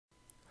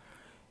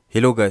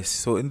Hello guys,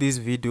 so in this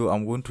video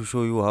I'm going to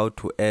show you how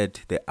to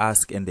add the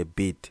ask and the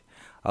bid,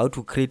 how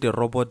to create a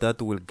robot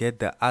that will get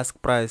the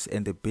ask price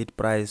and the bid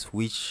price,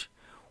 which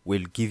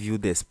will give you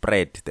the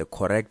spread, the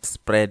correct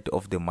spread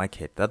of the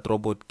market. That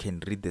robot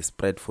can read the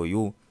spread for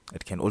you.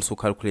 It can also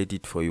calculate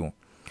it for you.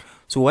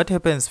 So what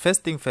happens,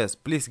 first thing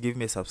first, please give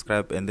me a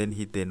subscribe and then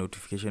hit the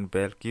notification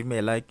bell. Give me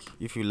a like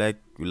if you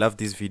love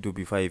this video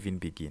before I even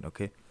begin.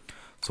 Okay,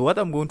 so what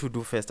I'm going to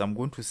do first, I'm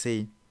going to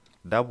say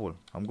double.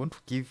 I'm going to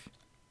give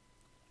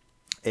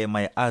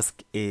my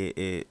ask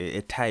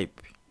a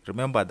type.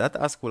 Remember that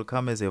ask will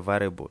come as a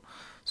variable,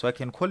 so I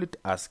can call it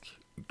ask.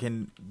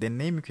 The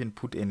name you can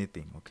put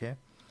anything, okay,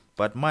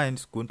 but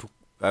mine's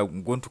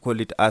I'm going to call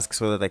it ask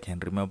so that I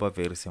can remember.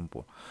 Very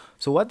simple.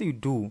 So what you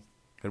do,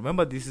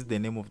 remember this is the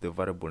name of the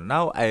variable.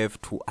 Now I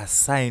have to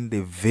assign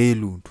the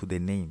value to the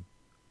name.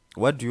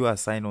 What do you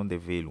assign on the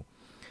value?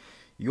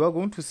 You are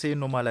going to say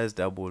normalize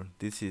double.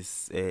 This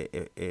is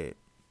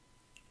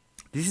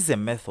a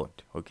method,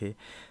 okay?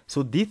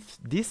 So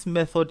this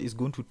method is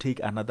going to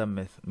take another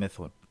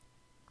method,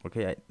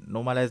 okay?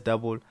 Normalize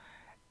double,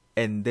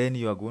 and then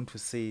you are going to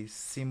say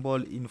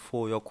symbol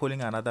info. You're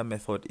calling another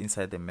method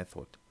inside the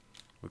method,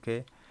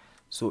 okay?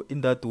 So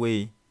in that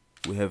way,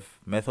 we have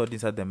method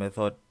inside the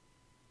method,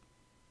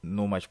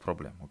 no much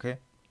problem, okay?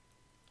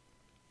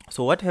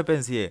 So what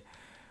happens here,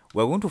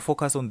 we're going to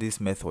focus on this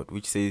method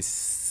which says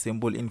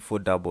symbol info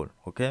double,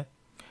 okay?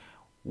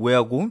 We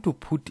are going to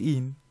put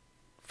in,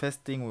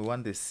 first thing, we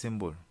want the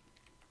symbol.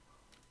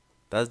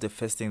 That's the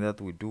first thing that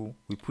we do.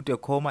 We put a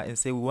comma and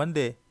say we want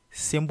the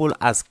symbol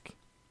ask,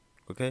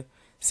 okay?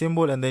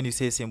 Symbol, and then you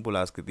say symbol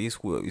ask. This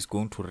is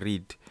going to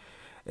read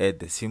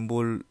the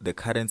symbol, the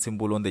current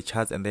symbol on the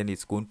chart, and then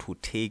it's going to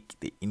take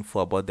the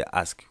info about the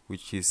ask,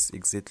 which is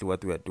exactly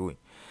what we are doing.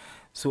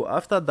 So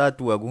after that,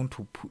 we are going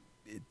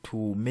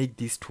to make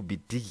this to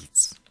be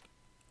digits,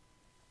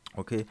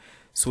 okay?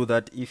 So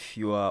that if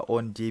you are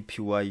on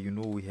JPY, you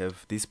know we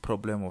have this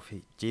problem of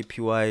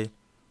JPY.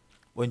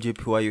 On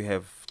JPY you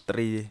have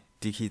 3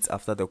 digits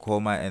after the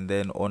comma, and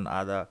then on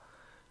other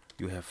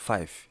you have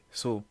 5.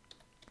 So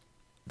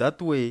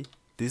that way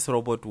this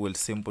robot will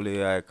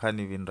simply, I can't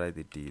even write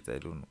the digits, I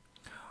don't know.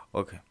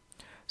 Okay,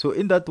 so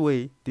in that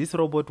way this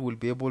robot will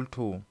be able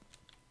to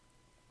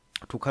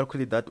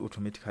calculate that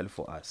automatically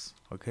for us,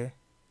 okay?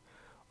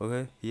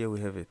 Here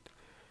we have it.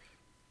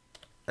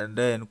 And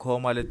then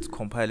comma, let's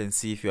compile and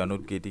see if you are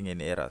not getting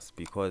any errors,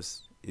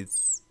 because it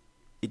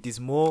is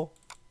more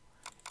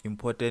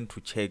important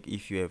to check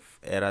if you have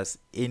errors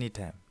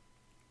anytime,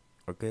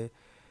 okay?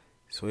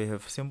 So we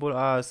have symbol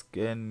ask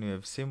and we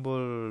have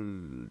symbol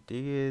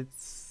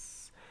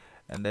digits,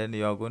 and then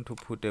you are going to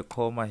put a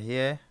comma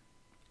here,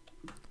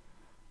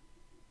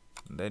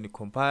 and then you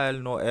compile,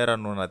 no error,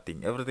 no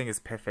nothing, everything is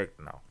perfect.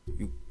 Now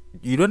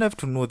you don't have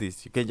to know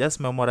this, you can just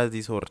memorize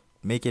this or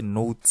make a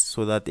note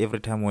so that every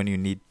time when you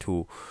need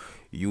to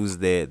use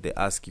the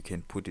ask, you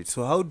can put it.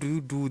 So how do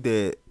you do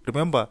the,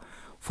 remember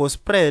for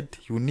spread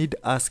you need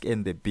ask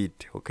and the bid,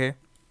 okay?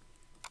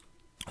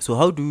 So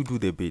how do you do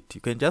the bid?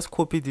 You can just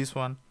copy this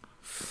one,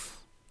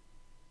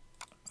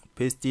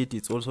 paste it,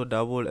 it's also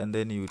double, and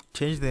then you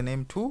change the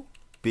name to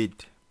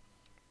bid.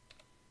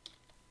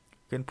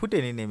 You can put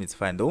any name, it's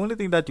fine. The only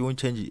thing that you won't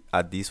change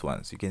are these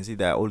ones. You can see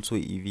they are also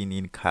even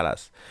in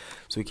colors,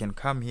 so you can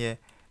come here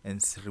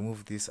and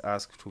remove this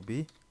ask to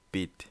be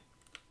bid.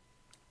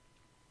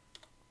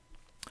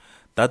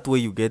 That way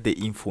you get the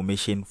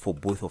information for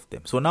both of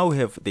them. So now we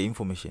have the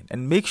information,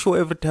 and make sure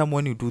every time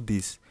when you do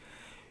this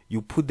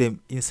you put them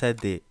inside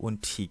the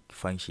onTick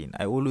function.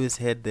 I always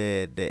had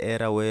the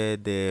error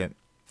where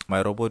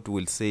my robot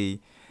will say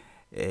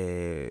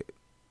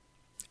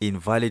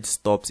invalid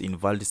stops.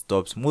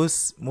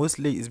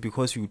 Mostly is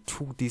because you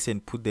took this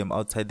and put them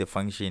outside the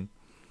function,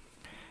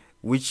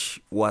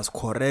 which was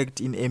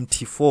correct in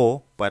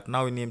MT4, but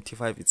now in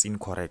MT5 it's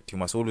incorrect. You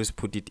must always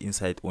put it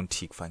inside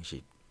onTick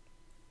function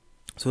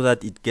so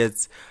that it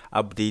gets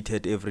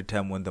updated every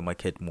time when the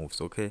market moves,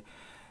 okay?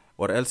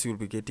 Or else you'll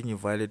be getting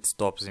invalid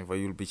stops, and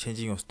you'll be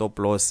changing your stop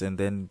loss and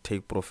then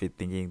take profit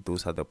thinking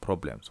those are the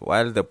problems,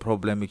 while the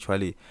problem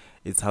actually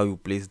is how you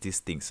place these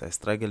things. I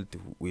struggled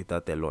with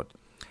that a lot.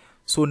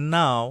 So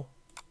now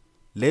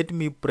let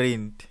me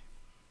print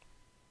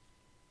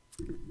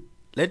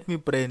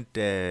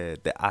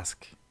the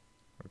ask,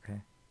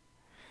 okay?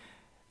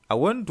 I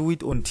won't do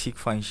it on tick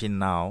function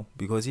now,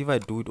 because if I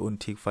do it on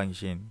tick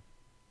function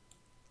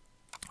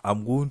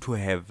I'm going to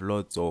have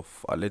lots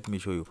of let me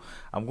show you.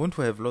 I'm going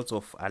to have lots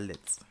of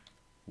alerts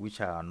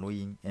which are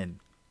annoying and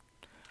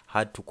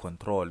hard to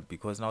control,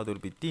 because now there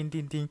will be ding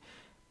ding ding,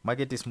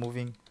 market is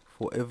moving.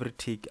 For every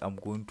tick I'm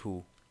going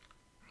to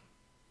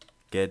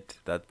get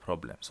that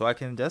problem. So I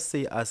can just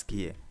say ask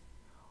here,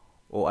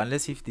 or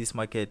unless if this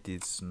market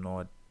is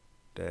not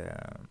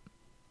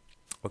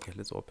okay,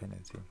 let's open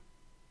and see.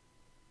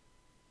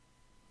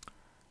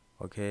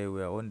 Okay,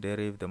 we are on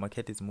derive, the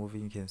market is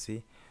moving, you can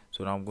see.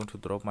 So now I'm going to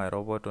drop my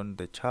robot on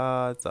the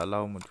charts,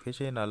 allow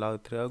modification, allow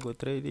triangle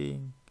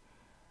trading.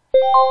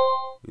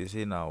 You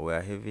see now we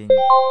are having,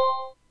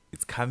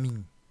 it's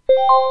coming.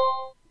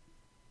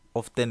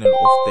 often and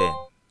often,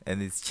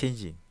 and it's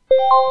changing,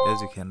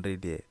 as you can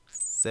read here.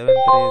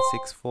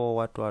 7364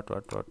 what.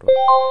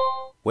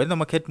 When the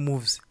market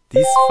moves,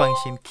 this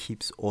function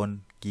keeps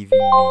on giving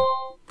me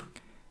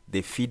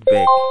the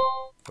feedback.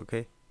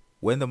 Okay,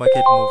 when the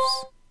market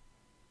moves.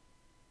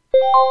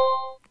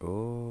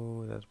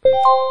 Oh, that's bad.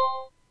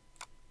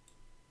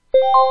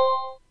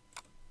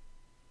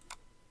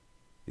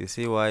 You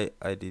see why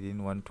I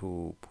didn't want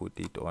to put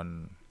it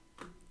on?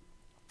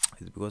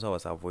 It's because I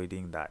was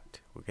avoiding that.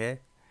 Okay,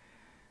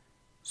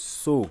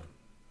 so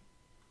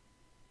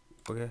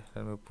okay,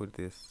 let me put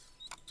this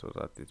so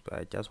that it's,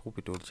 I just hope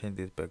it will change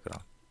this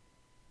background.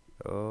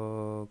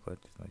 Oh god,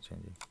 it's not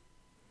changing.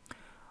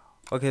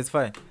 Okay, it's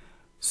fine.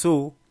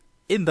 So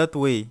in that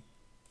way,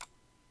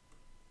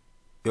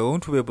 you're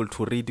going to be able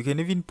to read. You can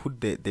even put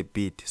the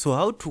bid. So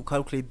how to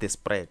calculate the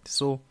spread?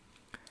 So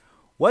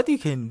what you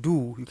can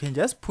do, you can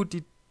just put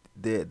it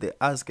the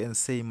ask and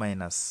say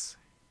minus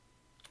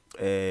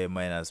bid,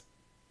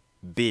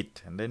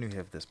 and then you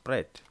have the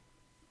spread.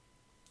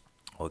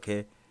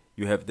 Okay,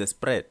 you have the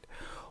spread.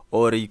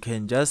 Or you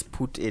can just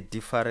put a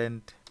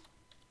different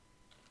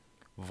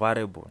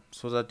variable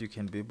so that you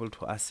can be able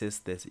to assess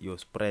this your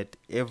spread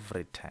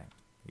every time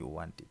you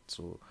want it.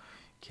 So you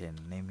can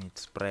name it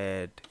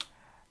spread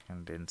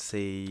and then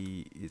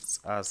say it's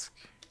ask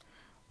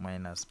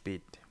minus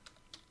bid.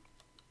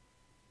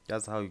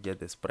 That's how you get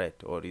the spread,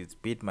 or it's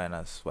bid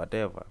minus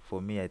whatever.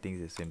 For me, I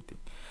think it's the same thing.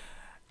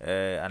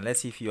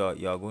 Unless if you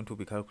are going to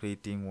be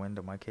calculating when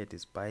the market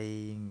is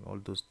buying, all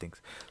those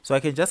things. So I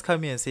can just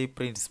come here and say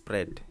print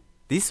spread.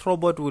 This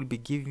robot will be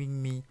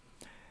giving me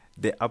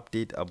the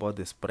update about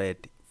the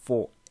spread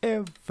for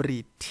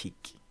every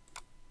tick.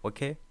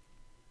 Okay,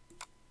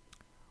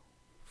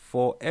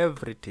 for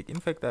every tick. In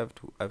fact, I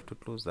have to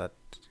close that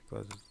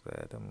because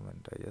at the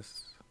moment I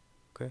just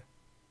okay.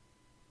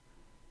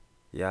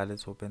 Yeah,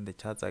 let's open the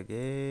charts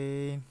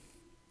again.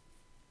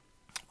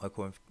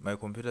 My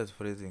computer is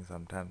freezing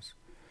sometimes.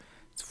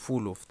 It's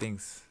full of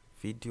things,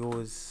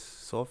 videos,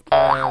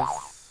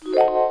 softwares, you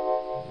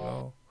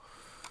know.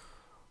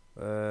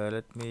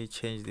 Let me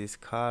change this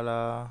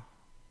color.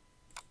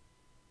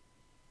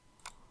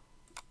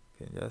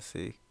 You can just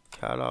say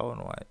color on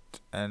white,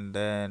 and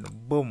then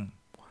boom,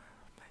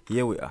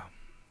 here we are.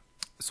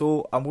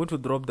 So I'm going to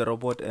drop the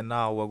robot, and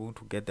now we're going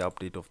to get the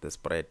update of the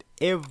spread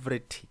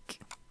every tick.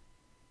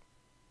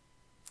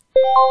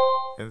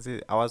 You can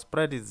see our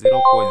spread is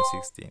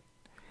 0.16,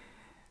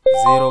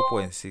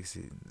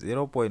 0.16,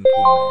 0.29,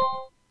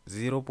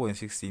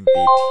 0.1630.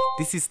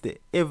 This is the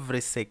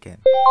every second.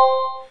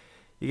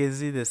 You can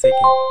see the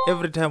second.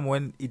 Every time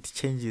when it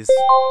changes,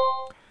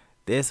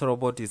 this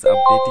robot is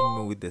updating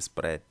me with the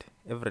spread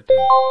every time.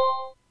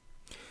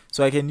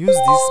 So I can use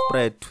this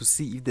spread to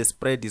see if the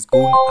spread is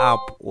going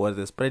up or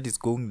the spread is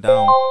going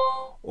down,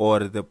 or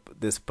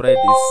the spread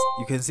is,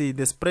 you can see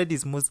the spread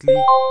is mostly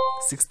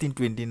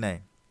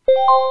 1629.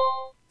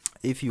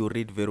 If you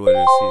read very well,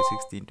 you see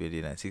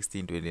 1629,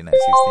 1629,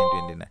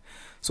 1629.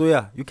 So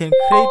yeah, you can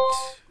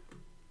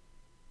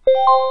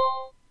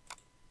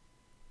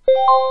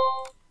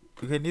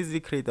easily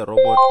create a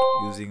robot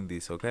using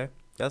this. Okay,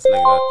 just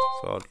like that.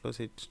 So I'll close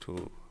it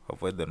to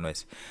avoid the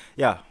noise.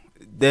 Yeah,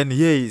 then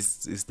here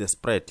is the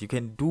spread. You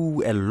can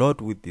do a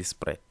lot with this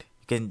spread.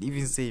 You can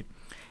even say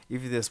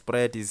if the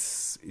spread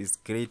is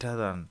greater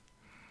than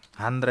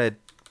 100,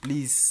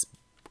 please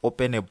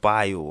open a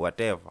buy or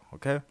whatever.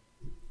 Okay,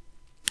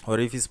 or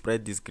if the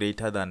spread is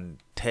greater than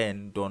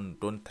 10,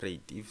 don't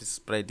trade. If the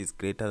spread is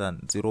greater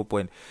than 0.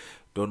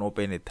 Don't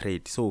open a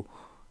trade. So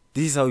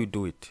this is how you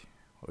do it.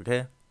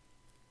 Okay,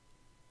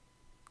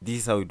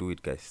 this is how you do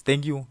it, guys.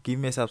 Thank you. Give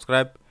me a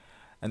subscribe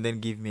and then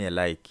give me a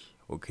like.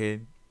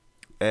 Okay,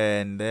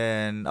 and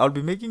then I'll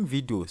be making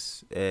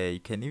videos. You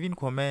can even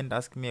comment,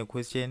 ask me a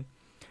question,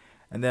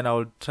 and then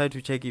I'll try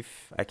to check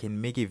if I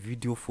can make a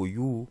video for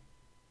you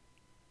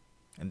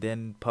and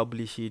then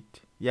publish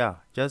it. Yeah,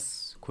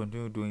 just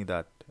continue doing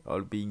that.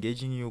 I'll be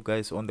engaging you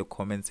guys on the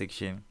comment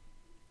section.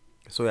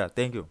 So yeah,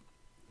 thank you.